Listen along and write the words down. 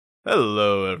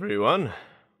Hello everyone.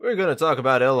 We're going to talk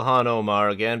about Ilhan Omar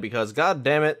again because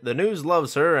goddammit, the news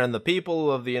loves her and the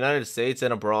people of the United States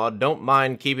and abroad don't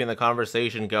mind keeping the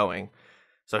conversation going.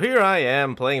 So here I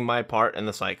am playing my part in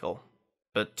the cycle.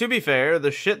 But to be fair, the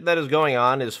shit that is going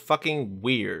on is fucking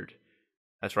weird.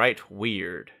 That's right,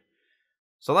 weird.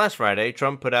 So last Friday,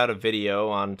 Trump put out a video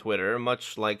on Twitter,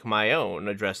 much like my own,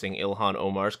 addressing Ilhan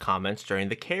Omar's comments during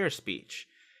the CARE speech.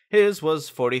 His was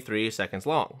 43 seconds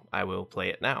long. I will play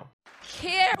it now.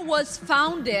 CARE was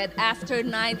founded after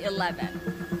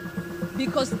 9/11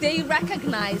 because they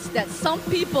recognized that some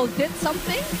people did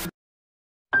something.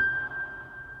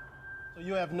 So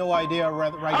you have no idea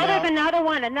right now? Oh, there's another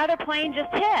one. Another plane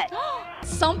just hit.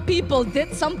 Some people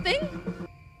did something.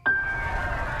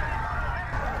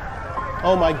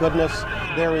 Oh my goodness,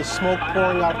 there is smoke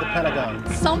pouring out of the Pentagon.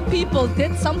 Some people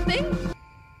did something.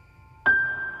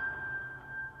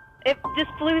 It just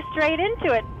flew straight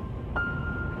into it.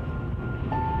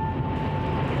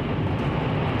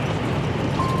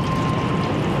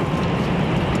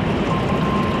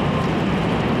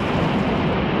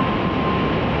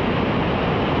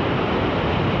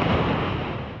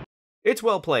 It's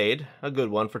well played, a good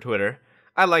one for Twitter.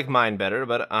 I like mine better,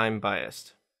 but I'm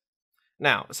biased.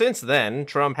 Now, since then,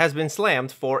 Trump has been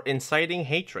slammed for inciting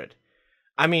hatred.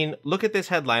 I mean, look at this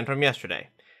headline from yesterday.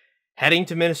 Heading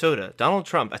to Minnesota, Donald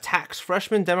Trump attacks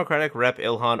freshman Democratic Rep.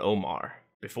 Ilhan Omar.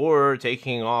 Before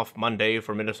taking off Monday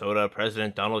for Minnesota,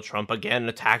 President Donald Trump again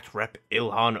attacked Rep.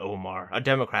 Ilhan Omar, a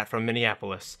Democrat from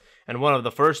Minneapolis, and one of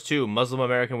the first two Muslim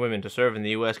American women to serve in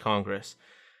the U.S. Congress.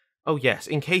 Oh yes,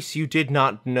 in case you did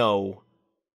not know,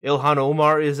 Ilhan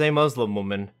Omar is a Muslim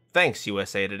woman. Thanks,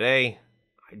 USA Today.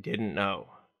 I didn't know.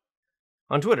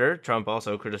 On Twitter, Trump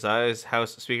also criticized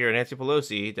House Speaker Nancy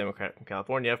Pelosi, Democrat from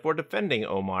California, for defending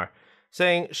Omar,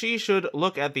 saying she should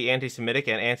look at the anti-Semitic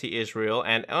and anti-Israel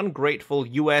and ungrateful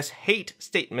U.S. hate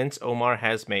statements Omar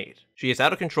has made. She is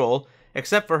out of control,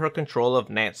 except for her control of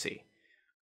Nancy.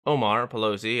 Omar,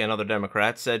 Pelosi, and other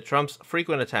Democrats said Trump's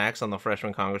frequent attacks on the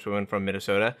freshman congresswoman from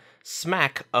Minnesota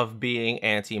smack of being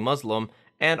anti-Muslim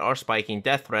and are spiking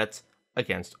death threats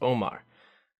against Omar.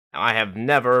 Now, I have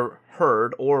never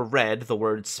heard or read the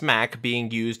word smack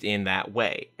being used in that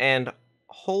way. And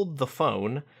hold the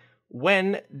phone,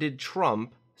 when did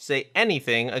Trump say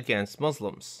anything against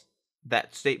Muslims?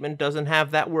 That statement doesn't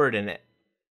have that word in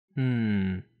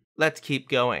it. Let's keep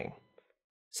going.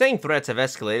 Saying threats have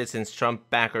escalated since Trump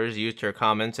backers used her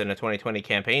comments in a 2020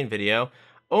 campaign video,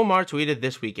 Omar tweeted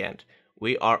this weekend,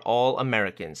 "We are all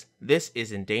Americans. This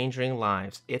is endangering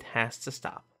lives. It has to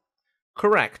stop."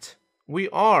 Correct. We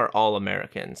are all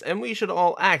Americans, and we should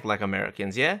all act like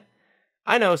Americans, yeah?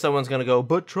 I know someone's gonna go,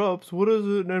 but Trumps, what does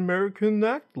an American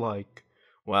act like?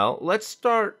 Well, let's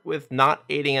start with not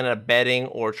aiding and abetting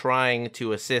or trying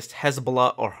to assist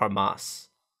Hezbollah or Hamas.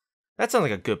 That sounds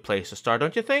like a good place to start,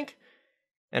 don't you think?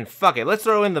 And fuck it, let's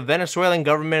throw in the Venezuelan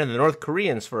government and the North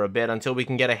Koreans for a bit until we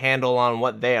can get a handle on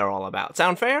what they are all about.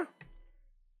 Sound fair?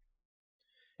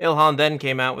 Ilhan then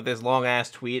came out with this long-ass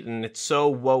tweet, and it's so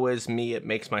woe is me it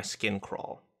makes my skin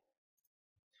crawl.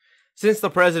 Since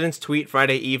the president's tweet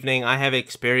Friday evening, I have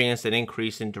experienced an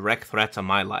increase in direct threats on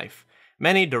my life,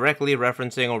 many directly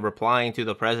referencing or replying to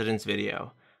the president's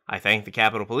video. I thank the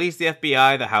Capitol Police, the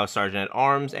FBI, the House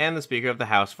Sergeant-at-Arms, and the Speaker of the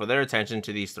House for their attention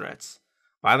to these threats.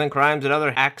 Violent crimes and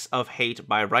other acts of hate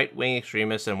by right-wing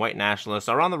extremists and white nationalists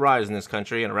are on the rise in this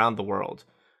country and around the world.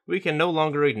 We can no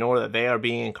longer ignore that they are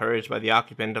being encouraged by the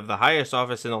occupant of the highest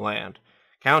office in the land.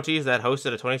 Counties that hosted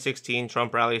a 2016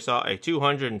 Trump rally saw a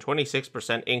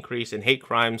 226% increase in hate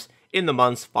crimes in the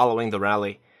months following the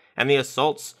rally, and the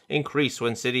assaults increase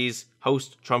when cities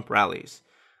host Trump rallies.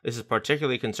 This is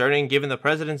particularly concerning given the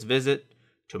president's visit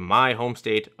to my home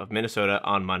state of Minnesota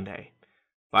on Monday.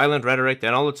 Violent rhetoric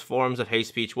and all its forms of hate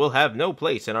speech will have no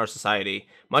place in our society,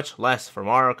 much less from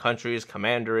our country's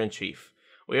commander-in-chief.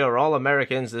 We are all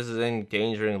Americans. This is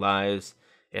endangering lives.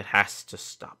 It has to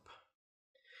stop.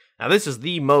 Now, this is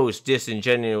the most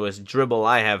disingenuous dribble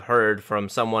I have heard from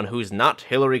someone who's not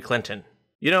Hillary Clinton.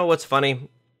 You know what's funny?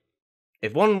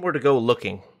 If one were to go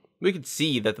looking, we could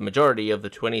see that the majority of the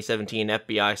 2017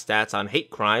 FBI stats on hate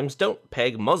crimes don't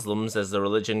peg Muslims as the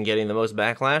religion getting the most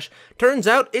backlash. Turns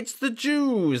out it's the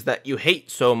Jews that you hate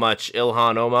so much,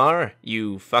 Ilhan Omar,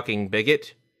 you fucking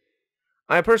bigot.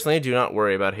 I personally do not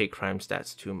worry about hate crime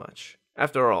stats too much.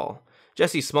 After all,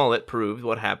 Jussie Smollett proved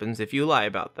what happens if you lie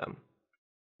about them.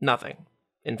 Nothing.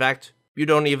 In fact, you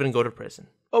don't even go to prison.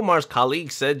 Omar's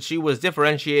colleagues said she was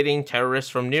differentiating terrorists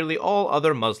from nearly all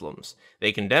other Muslims.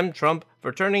 They condemned Trump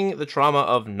for turning the trauma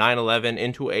of 9/11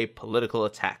 into a political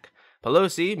attack.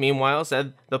 Pelosi, meanwhile,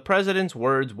 said the president's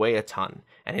words weigh a ton,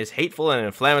 and his hateful and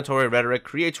inflammatory rhetoric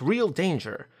creates real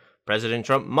danger. President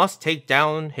Trump must take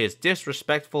down his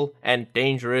disrespectful and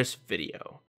dangerous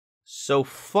video. So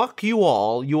fuck you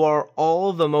all. You are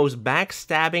all the most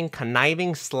backstabbing,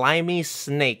 conniving, slimy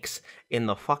snakes in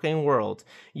the fucking world.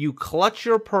 You clutch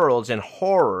your pearls in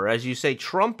horror as you say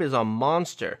Trump is a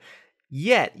monster.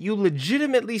 Yet, you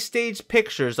legitimately staged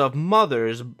pictures of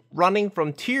mothers running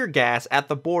from tear gas at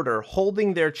the border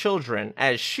holding their children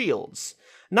as shields.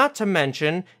 Not to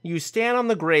mention, you stand on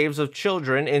the graves of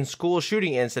children in school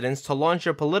shooting incidents to launch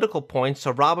your political points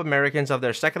to rob Americans of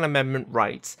their Second Amendment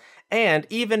rights. And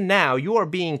even now, you are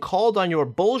being called on your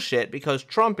bullshit because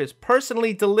Trump is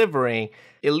personally delivering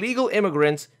illegal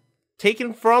immigrants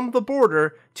taken from the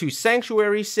border to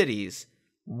sanctuary cities.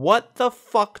 What the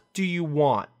fuck do you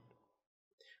want?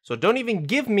 So don't even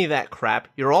give me that crap.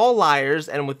 You're all liars,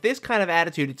 and with this kind of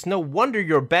attitude, it's no wonder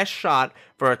your best shot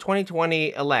for a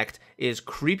 2020 elect is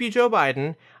creepy Joe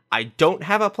Biden, I don't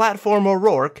have a platform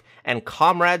O'Rourke, and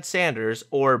Comrade Sanders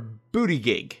or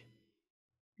Buttigieg.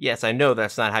 Yes, I know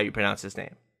that's not how you pronounce his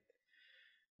name.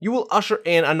 You will usher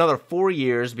in another 4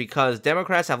 years because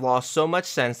Democrats have lost so much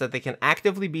sense that they can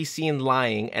actively be seen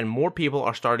lying and more people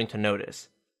are starting to notice.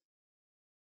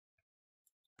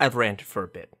 I've ranted for a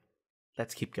bit.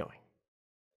 Let's keep going.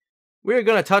 We're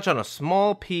going to touch on a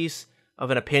small piece of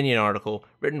an opinion article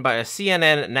written by a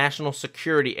CNN national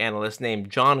security analyst named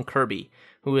John Kirby,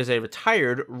 who is a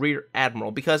retired Rear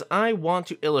Admiral, because I want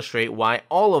to illustrate why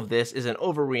all of this is an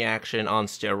overreaction on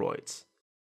steroids.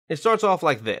 It starts off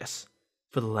like this.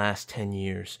 For the last 10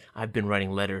 years, I've been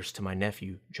writing letters to my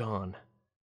nephew, John,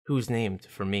 who is named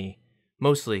for me.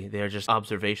 Mostly, they are just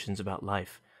observations about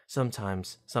life,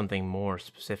 sometimes something more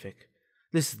specific.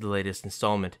 This is the latest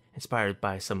installment, inspired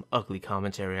by some ugly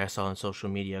commentary I saw on social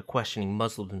media questioning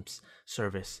Muslims'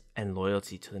 service and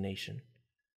loyalty to the nation.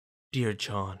 Dear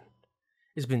John,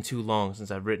 it's been too long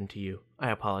since I've written to you.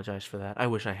 I apologize for that. I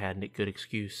wish I had a good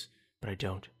excuse, but I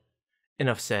don't.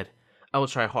 Enough said. I will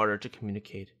try harder to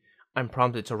communicate. I'm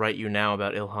prompted to write you now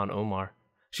about Ilhan Omar.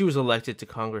 She was elected to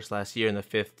Congress last year in the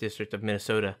 5th District of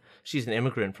Minnesota. She's an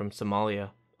immigrant from Somalia,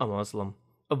 a Muslim,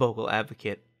 a vocal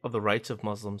advocate of the rights of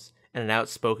Muslims, and an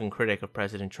outspoken critic of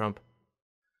President Trump.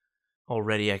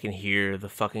 Already I can hear the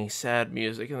fucking sad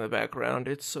music in the background.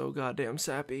 It's so goddamn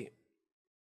sappy.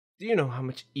 Do you know how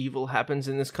much evil happens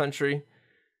in this country?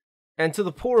 And to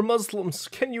the poor Muslims,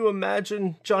 can you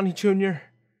imagine, Johnny Jr.?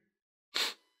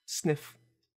 Sniff.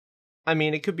 I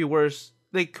mean, it could be worse.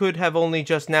 They could have only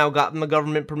just now gotten the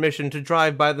government permission to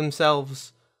drive by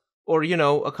themselves. Or, you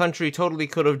know, a country totally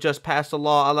could have just passed a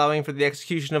law allowing for the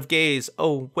execution of gays.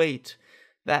 Oh, wait.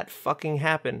 That fucking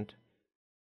happened.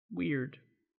 Weird.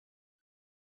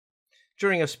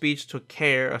 During a speech to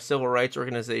CARE, a civil rights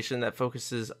organization that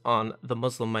focuses on the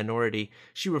Muslim minority,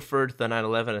 she referred to the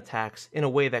 9/11 attacks in a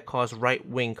way that caused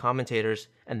right-wing commentators,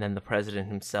 and then the president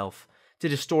himself, to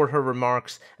distort her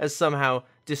remarks as somehow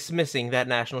dismissing that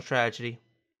national tragedy.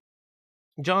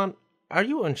 John, are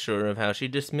you unsure of how she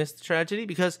dismissed the tragedy?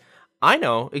 Because I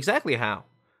know exactly how.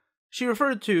 She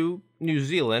referred to New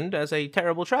Zealand as a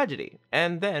terrible tragedy,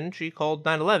 and then she called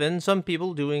 9/11 some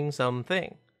people doing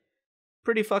something.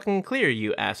 Pretty fucking clear,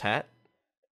 you asshat.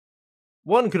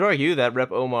 One could argue that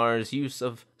Rep. Omar's use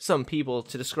of some people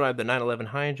to describe the 9/11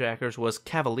 hijackers was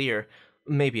cavalier.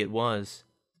 Maybe it was.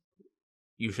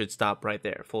 You should stop right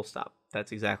there. Full stop.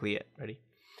 That's exactly it. Ready?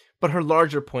 But her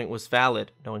larger point was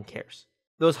valid. No one cares.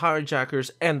 Those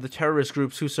hijackers and the terrorist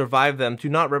groups who survived them do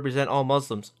not represent all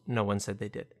Muslims. No one said they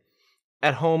did.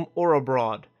 At home or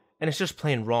abroad. And it's just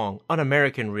plain wrong,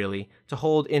 un-American really, to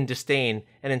hold in disdain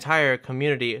an entire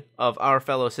community of our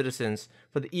fellow citizens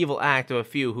for the evil act of a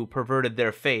few who perverted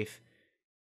their faith.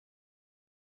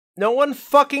 No one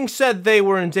fucking said they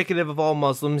were indicative of all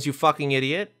Muslims, you fucking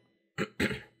idiot.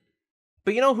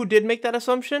 But you know who did make that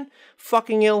assumption?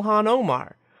 Fucking Ilhan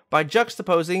Omar. By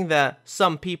juxtaposing the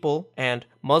some people and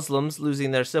Muslims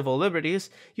losing their civil liberties,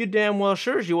 you damn well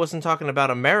sure she wasn't talking about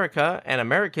America and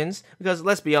Americans, because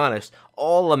let's be honest,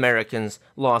 all Americans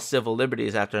lost civil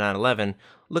liberties after 9/11.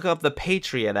 Look up the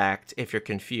Patriot Act if you're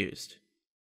confused.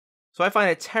 So I find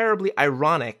it terribly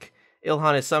ironic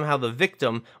Ilhan is somehow the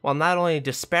victim while not only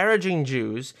disparaging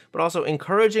Jews, but also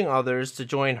encouraging others to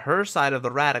join her side of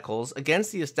the radicals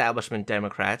against the establishment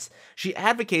Democrats. She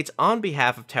advocates on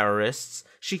behalf of terrorists.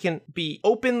 She can be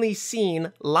openly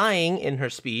seen lying in her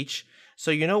speech. So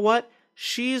you know what?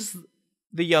 She's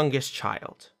the youngest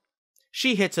child.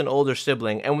 She hits an older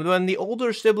sibling, and when the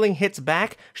older sibling hits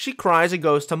back, she cries and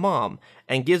goes to mom,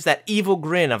 and gives that evil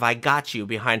grin of I got you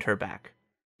behind her back.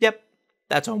 Yep,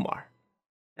 that's Omar.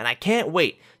 And I can't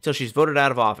wait till she's voted out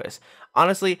of office.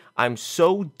 Honestly, I'm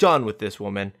so done with this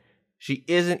woman. She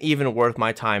isn't even worth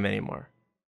my time anymore.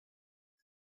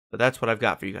 But that's what I've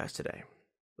got for you guys today.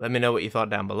 Let me know what you thought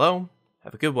down below.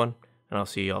 Have a good one, and I'll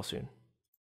see you all soon.